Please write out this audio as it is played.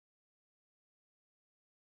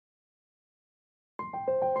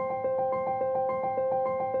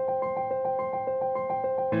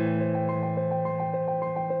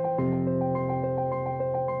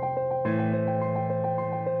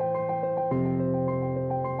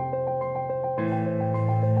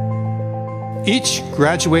Each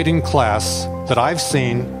graduating class that I've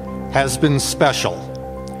seen has been special.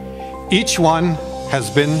 Each one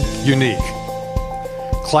has been unique.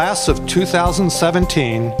 Class of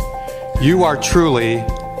 2017, you are truly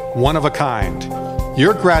one of a kind.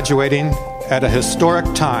 You're graduating at a historic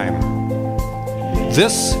time.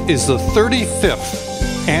 This is the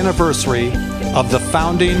 35th anniversary of the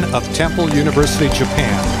founding of Temple University,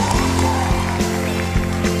 Japan.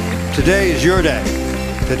 Today is your day.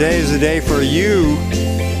 Today is the day for you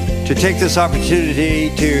to take this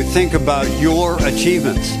opportunity to think about your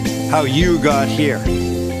achievements, how you got here.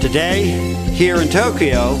 Today, here in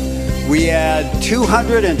Tokyo, we had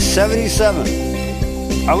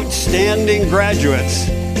 277 outstanding graduates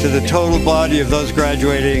to the total body of those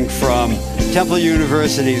graduating from Temple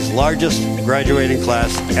University's largest graduating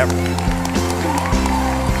class ever.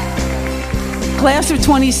 Class of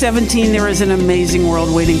 2017, there is an amazing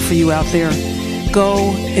world waiting for you out there.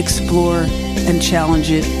 Go, explore, and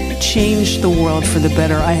challenge it. Change the world for the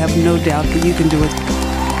better. I have no doubt that you can do it.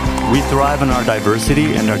 We thrive in our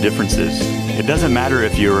diversity and our differences. It doesn't matter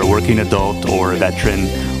if you're a working adult or a veteran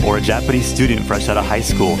or a Japanese student fresh out of high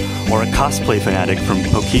school or a cosplay fanatic from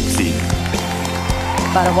Poughkeepsie.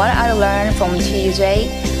 But what I learned from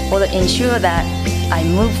TUJ will ensure that I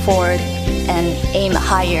move forward and aim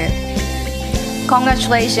higher.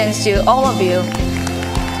 Congratulations to all of you.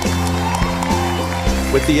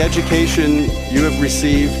 With the education you have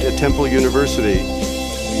received at Temple University,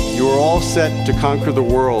 you are all set to conquer the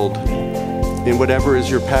world in whatever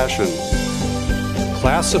is your passion.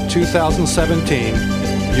 Class of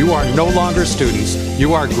 2017, you are no longer students,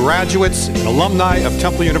 you are graduates and alumni of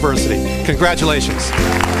Temple University. Congratulations.